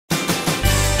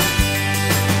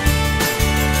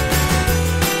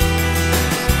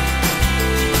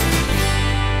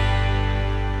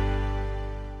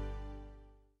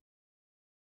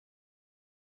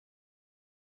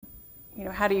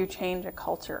how do you change a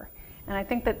culture? And I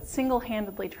think that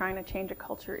single-handedly trying to change a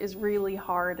culture is really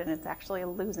hard, and it's actually a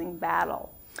losing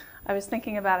battle. I was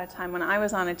thinking about a time when I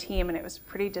was on a team, and it was a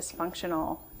pretty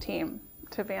dysfunctional team,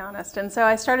 to be honest. And so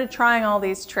I started trying all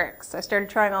these tricks. I started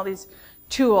trying all these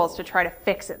tools to try to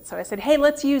fix it. So I said, hey,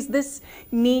 let's use this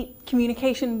neat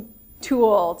communication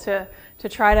tool to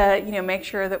try to make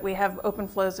sure that we have open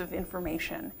flows of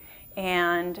information.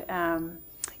 And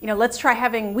let's try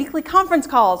having weekly conference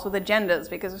calls with agendas,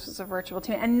 because this was a virtual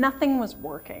team, and nothing was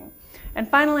working. And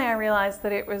finally I realized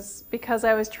that it was because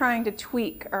I was trying to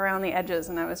tweak around the edges,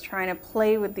 and I was trying to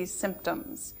play with these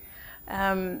symptoms.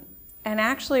 And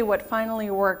actually what finally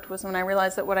worked was when I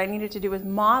realized that what I needed to do was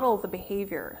model the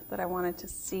behavior that I wanted to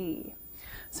see.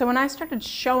 So when I started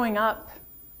showing up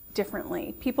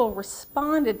differently, people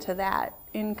responded to that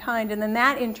in kind, and then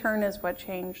that in turn is what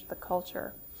changed the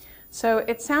culture. So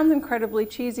it sounds incredibly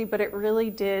cheesy, but it really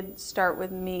did start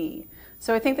with me.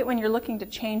 So I think that when you're looking to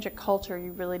change a culture,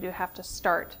 you really do have to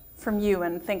start from you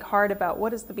and think hard about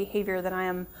what is the behavior that I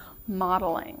am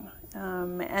modeling.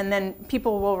 And then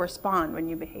people will respond when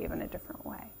you behave in a different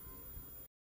way.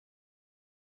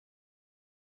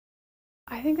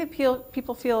 I think that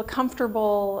people feel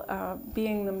comfortable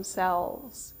being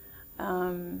themselves,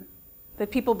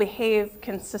 that people behave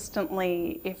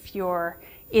consistently if you're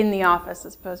in the office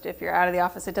as opposed to if you're out of the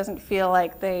office. It doesn't feel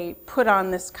like they put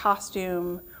on this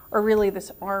costume or really this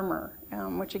armor,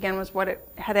 which again was what it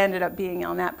had ended up being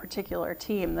on that particular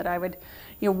team, that I would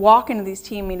walk into these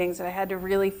team meetings and I had to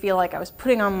really feel like I was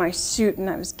putting on my suit and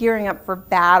I was gearing up for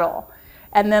battle.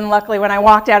 And then luckily when I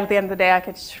walked out at the end of the day, I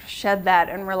could shed that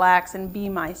and relax and be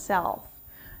myself.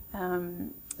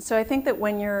 So I think that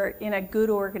when you're in a good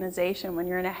organization, when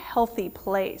you're in a healthy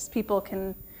place, people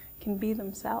can be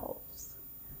themselves.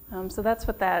 So that's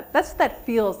what that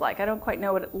feels like. I don't quite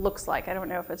know what it looks like. I don't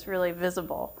know if it's really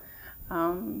visible,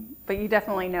 but you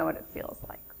definitely know what it feels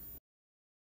like.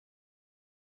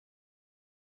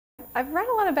 I've read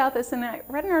a lot about this, and I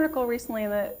read an article recently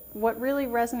that what really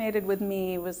resonated with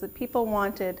me was that people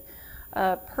wanted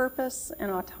purpose and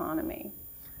autonomy.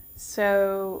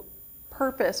 So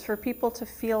purpose, for people to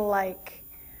feel like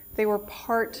they were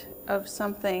part of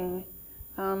something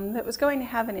that was going to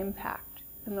have an impact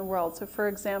in the world. So for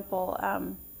example,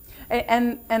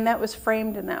 and that was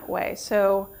framed in that way.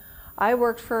 So I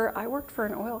worked for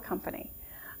an oil company.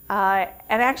 And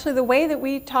actually the way that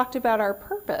we talked about our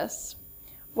purpose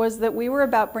was that we were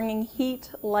about bringing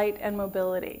heat, light, and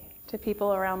mobility to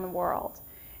people around the world.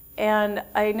 And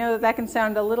I know that can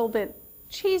sound a little bit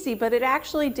cheesy, but it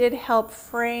actually did help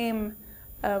frame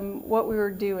what we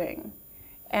were doing.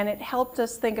 And it helped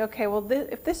us think, okay, well,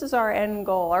 if this is our end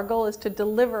goal, our goal is to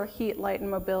deliver heat, light,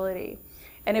 and mobility.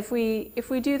 And if we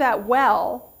do that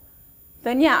well,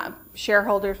 then yeah,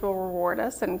 shareholders will reward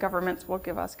us and governments will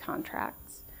give us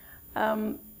contracts.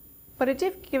 But it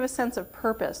did give a sense of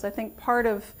purpose. I think part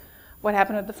of what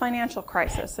happened with the financial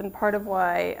crisis and part of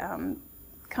why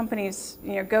companies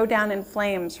go down in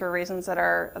flames for reasons that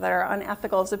are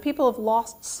unethical is that people have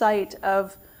lost sight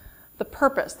of the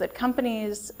purpose, that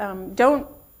companies don't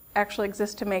actually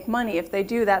exist to make money. If they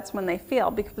do, that's when they fail,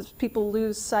 because people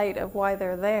lose sight of why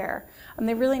they're there. And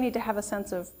they really need to have a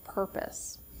sense of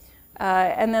purpose.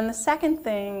 And then the second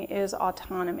thing is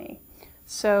autonomy.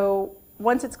 So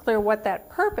once it's clear what that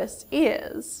purpose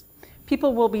is,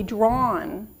 people will be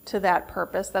drawn to that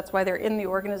purpose. That's why they're in the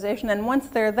organization. And once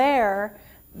they're there,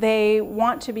 they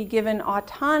want to be given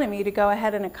autonomy to go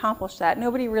ahead and accomplish that.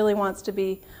 Nobody really wants to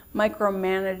be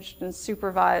micromanaged and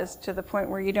supervised to the point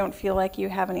where you don't feel like you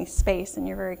have any space and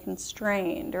you're very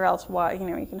constrained, or else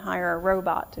you can hire a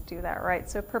robot to do that, right?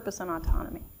 So purpose and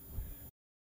autonomy.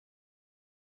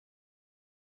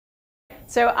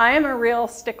 So I am a real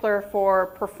stickler for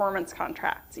performance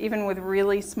contracts, even with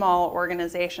really small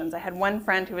organizations. I had one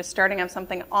friend who was starting up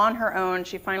something on her own.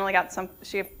 She finally got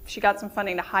she got some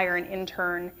funding to hire an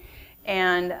intern,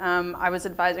 and I was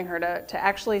advising her to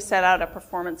actually set out a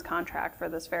performance contract for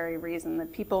this very reason,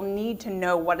 that people need to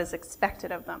know what is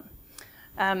expected of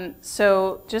them.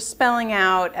 So just spelling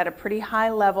out at a pretty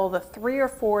high level the 3 or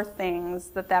 4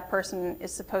 things that person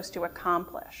is supposed to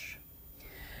accomplish.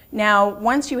 Now,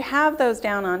 once you have those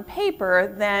down on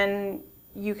paper, then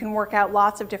you can work out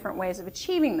lots of different ways of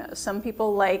achieving those. Some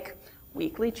people like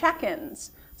weekly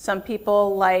check-ins. Some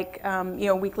people like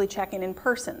weekly check-in in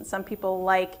person. Some people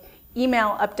like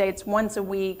email updates once a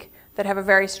week that have a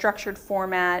very structured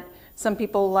format. Some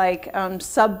people like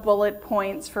sub-bullet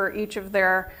points for each of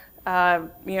their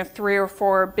 3 or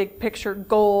 4 big picture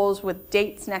goals with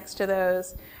dates next to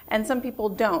those. And some people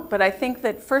don't. But I think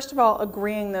that, first of all,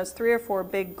 agreeing those 3 or 4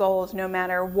 big goals, no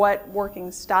matter what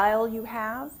working style you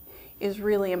have, is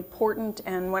really important.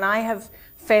 And when I have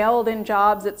failed in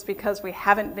jobs, it's because we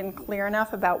haven't been clear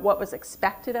enough about what was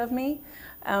expected of me.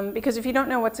 Because if you don't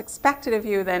know what's expected of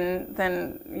you,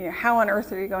 then you know, how on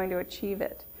earth are you going to achieve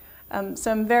it?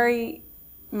 So I'm very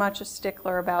much a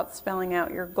stickler about spelling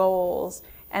out your goals,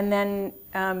 and then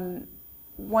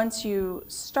once you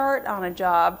start on a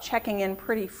job, checking in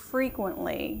pretty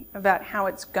frequently about how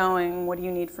it's going. What do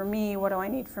you need from me? What do I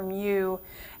need from you?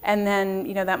 And then,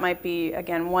 you know, that might be,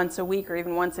 again, once a week or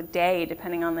even once a day,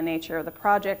 depending on the nature of the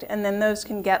project. And then those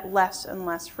can get less and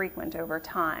less frequent over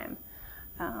time.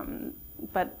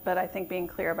 But I think being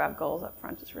clear about goals up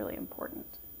front is really important.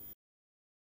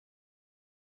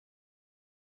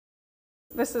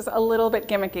 This is a little bit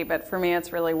gimmicky, but for me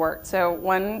it's really worked. So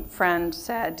one friend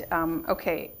said,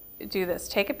 okay, do this.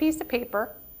 Take a piece of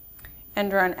paper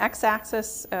and draw an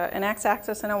x-axis and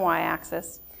a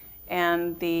y-axis.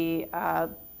 And the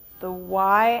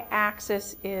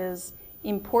y-axis is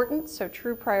important, so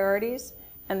true priorities,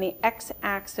 and the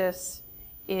x-axis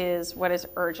is what is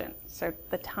urgent, so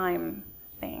the time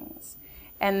things.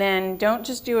 And then don't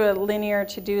just do a linear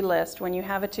to-do list. When you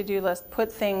have a to-do list,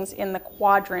 put things in the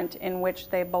quadrant in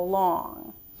which they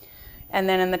belong. And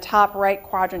then in the top right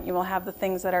quadrant, you will have the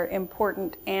things that are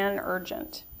important and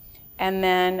urgent. And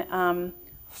then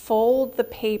fold the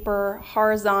paper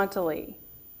horizontally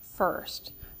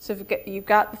first. So if you've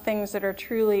got the things that are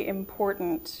truly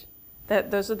important,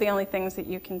 those are the only things that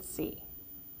you can see.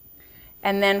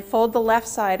 And then fold the left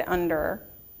side under,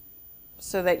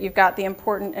 so that you've got the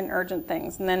important and urgent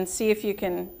things, and then see if you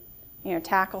can, you know,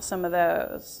 tackle some of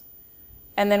those.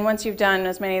 And then once you've done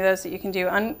as many of those that you can do,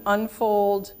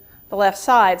 unfold the left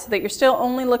side so that you're still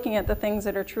only looking at the things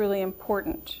that are truly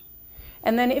important.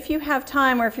 And then if you have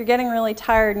time, or if you're getting really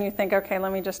tired and you think, okay,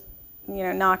 let me just, you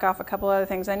know, knock off a couple other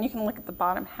things, then you can look at the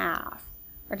bottom half,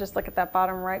 or just look at that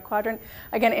bottom right quadrant.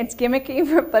 Again, it's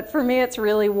gimmicky, but for me it's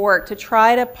really worked to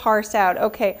try to parse out,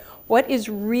 okay, what is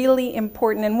really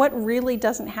important and what really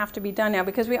doesn't have to be done now.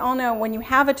 Because we all know when you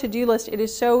have a to-do list, it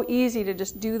is so easy to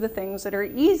just do the things that are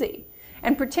easy,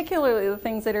 and particularly the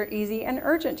things that are easy and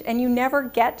urgent. And you never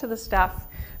get to the stuff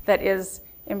that is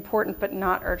important but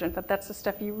not urgent, but that's the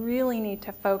stuff you really need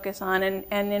to focus on. And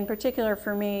in particular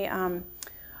for me,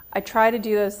 I try to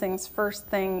do those things first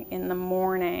thing in the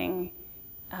morning.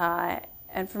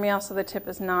 And for me also the tip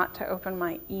is not to open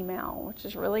my email, which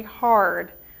is really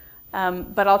hard.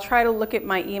 But I'll try to look at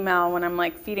my email when I'm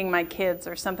like feeding my kids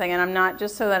or something, and I'm not,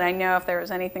 just so that I know if there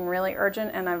was anything really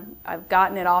urgent, and I've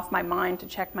gotten it off my mind to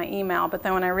check my email. But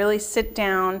then when I really sit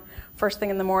down first thing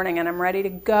in the morning and I'm ready to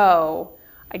go,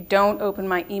 I don't open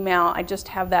my email. I just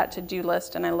have that to-do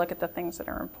list and I look at the things that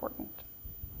are important.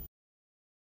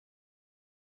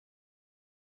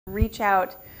 Reach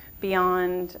out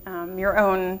beyond your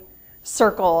own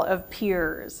circle of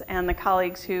peers and the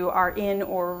colleagues who are in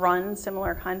or run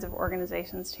similar kinds of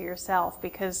organizations to yourself,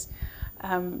 because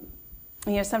you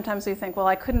know, sometimes we think, well,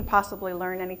 I couldn't possibly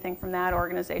learn anything from that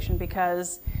organization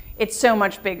because it's so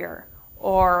much bigger,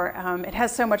 or it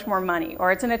has so much more money,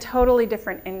 or it's in a totally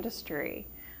different industry,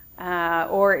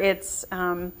 or it's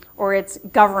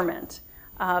government.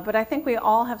 But I think we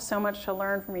all have so much to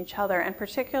learn from each other, and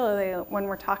particularly when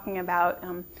we're talking about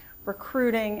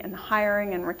recruiting and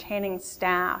hiring and retaining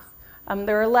staff.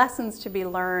 There are lessons to be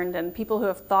learned, and people who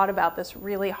have thought about this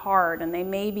really hard, and they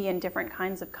may be in different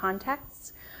kinds of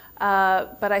contexts.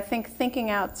 But I think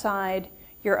thinking outside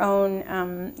your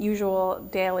own usual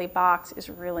daily box is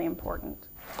really important.